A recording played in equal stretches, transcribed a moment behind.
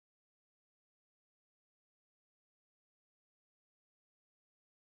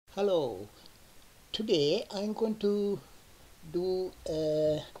Hello, today I'm going to do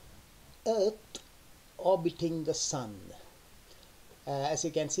Earth orbiting the Sun. As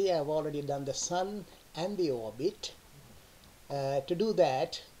you can see, I've already done the Sun and the orbit. To do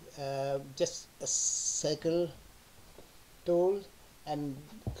that, just a circle tool and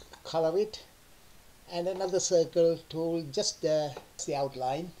color it, and another circle tool, just the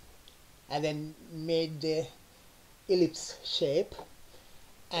outline, and then made the ellipse shape,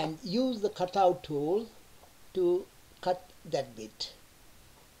 and use the cutout tool to cut that bit.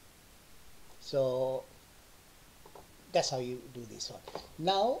 So that's how you do this one.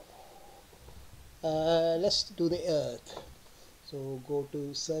 Now let's do the Earth. So go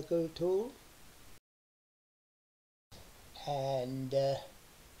to circle tool, and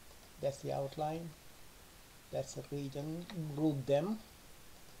that's the outline, that's the region. Group them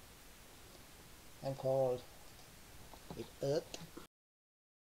and call it Earth.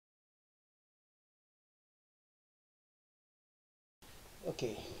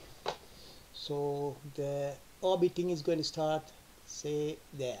 Okay, so the orbiting is going to start, say,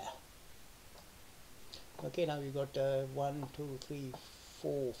 there. Okay, now we got 1, 2, 3,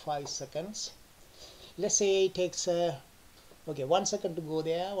 4, 5 seconds. Let's say it takes okay, 1 second to go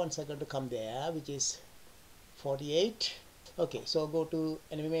there, 1 second to come there, which is 48. Okay, so go to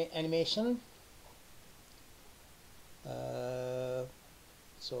animation.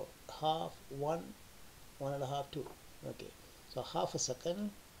 So half, 1, 1.5, 2. Okay, so half a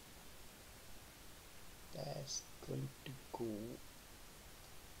second. That's going to go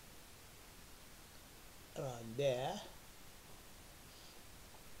around there,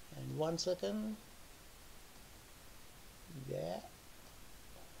 and 1 second there,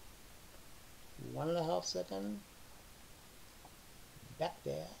 1.5 second back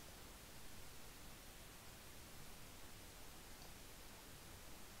there,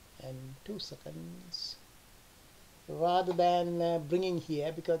 and 2 seconds. Rather than bringing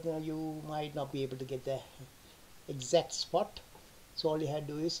here, because you might not be able to get the exact spot, so all you have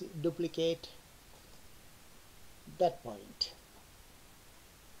to do is duplicate that point.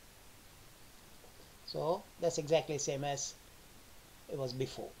 So that's exactly the same as it was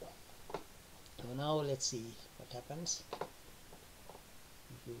before. So now let's see what happens.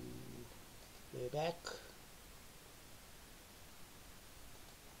 You play back.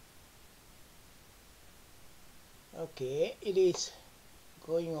 Okay, it is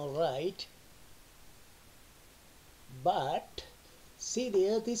going all right, but see, the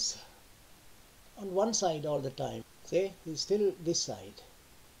Earth is on one side all the time. See, it's still this side.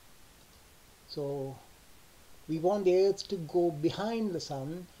 So we want the Earth to go behind the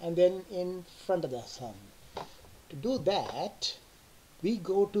Sun and then in front of the Sun. To do that, we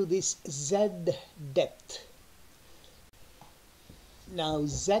go to this Z depth. Now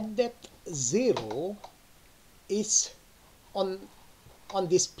Z depth 0 is on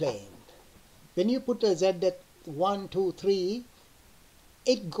this plane. When you put a Z depth 1, 2, 3,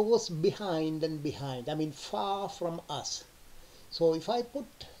 it goes behind and behind, I mean far from us. So if I put,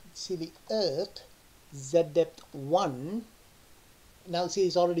 see, the Earth Z depth 1, now see,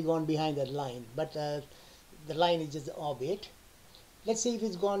 it's already gone behind that line, but the line is just the orbit. Let's see if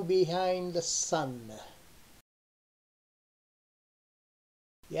it's gone behind the Sun.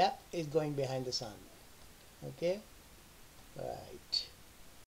 Yeah, it's going behind the Sun. Okay, right,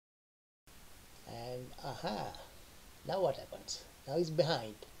 and aha, now what happens? Now it's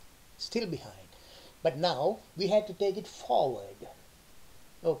behind, still behind, but now we had to take it forward.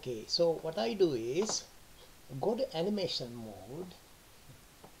 Okay, so what I do is go to animation mode.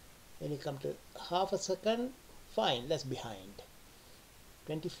 When you come to half a second, fine, that's behind.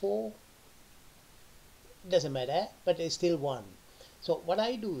 24, doesn't matter, but it's still 1. So what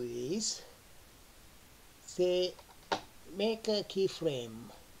I do is, say, make a keyframe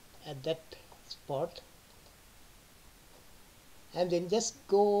at that spot, and then just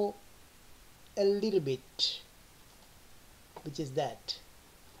go a little bit, which is that,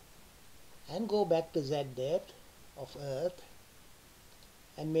 and go back to Z depth of Earth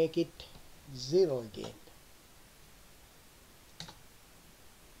and make it 0 again.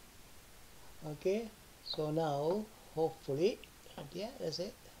 Okay, so now hopefully, yeah, that's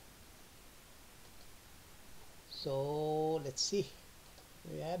it. So let's see,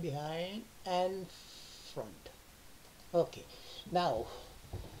 we are behind and front. Okay, now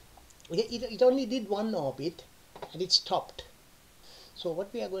it only did one orbit and it stopped. So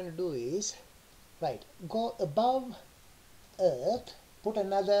what we are going to do is, right, go above Earth, put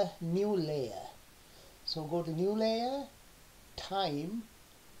another new layer. So go to new layer, time,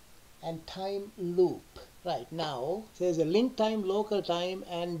 and time loop. Right, now there's a link time, local time,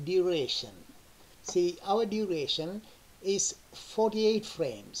 and duration. See, our duration is 48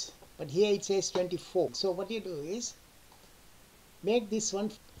 frames, but here it says 24. So what you do is make this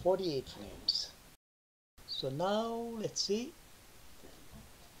one 48 frames. So now let's see.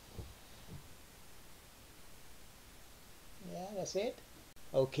 Yeah, that's it.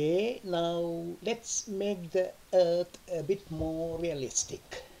 Okay, now let's make the Earth a bit more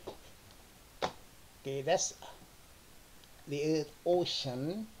realistic. Okay, that's the Earth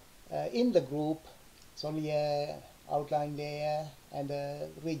ocean. In the group, it's only a outline layer and a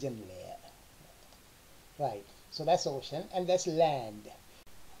region layer. Right, so that's ocean and that's land.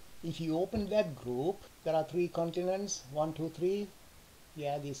 If you open that group, there are 3 continents, 1, 2, 3.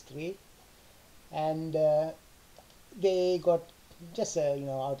 Yeah, these 3, and they got just a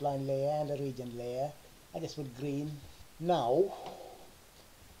outline layer and a region layer. I just put green. Now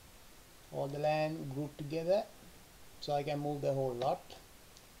all the land grouped together, so I can move the whole lot.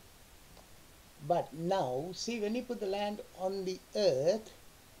 But now see, when you put the land on the Earth,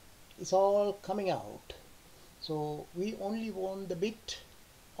 it's all coming out. So we only want the bit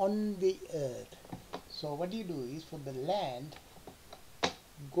on the Earth. So what you do is, for the land,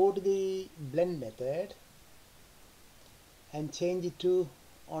 go to the blend method and change it to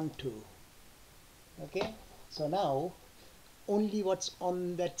onto. Okay, so now only what's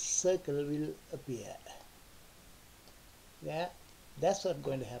on that circle will appear. Yeah, that's what's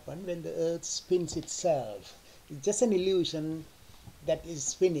going to happen when the Earth spins itself. It's just an illusion that is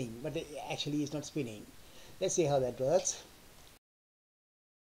spinning, but it actually is not spinning. Let's see how that works.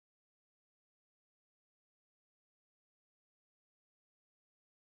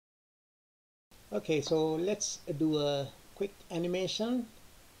 Okay, so let's do a quick animation.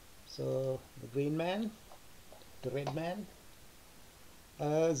 So the green man, the red man,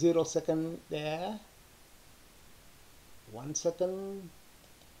 0 second there, 1 second.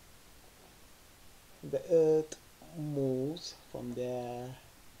 The Earth moves from there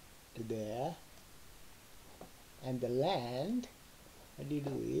to there, and the land, what you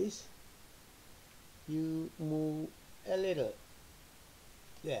do is you move a little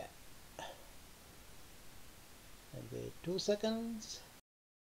there, and wait 2 seconds.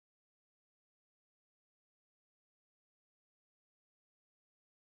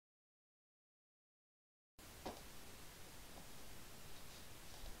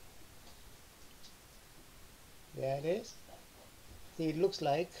 There it is. See, it looks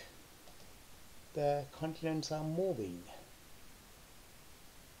like the continents are moving.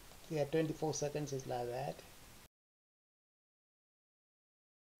 Yeah, 24 seconds is like that.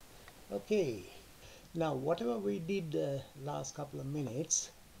 Okay, now whatever we did the last couple of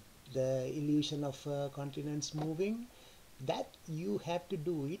minutes, the illusion of continents moving, that you have to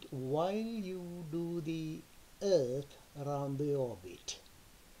do it while you do the Earth around the orbit.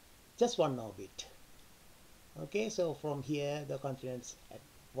 Just one orbit. Okay, so from here the continents at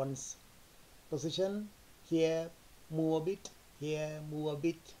one position, here move a bit, here move a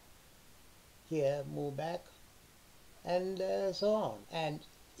bit, here move back, and so on. And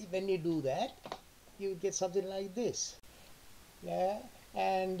when you do that, you get something like this. Yeah,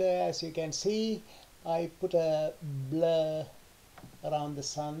 and as you can see, I put a blur around the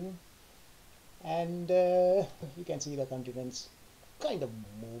sun, and you can see the continents kind of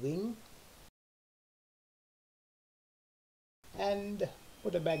moving, and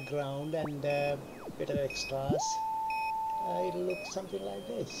put a background and bit of extras. It'll look something like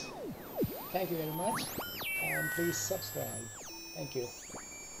this. Thank you very much, and please subscribe. Thank you.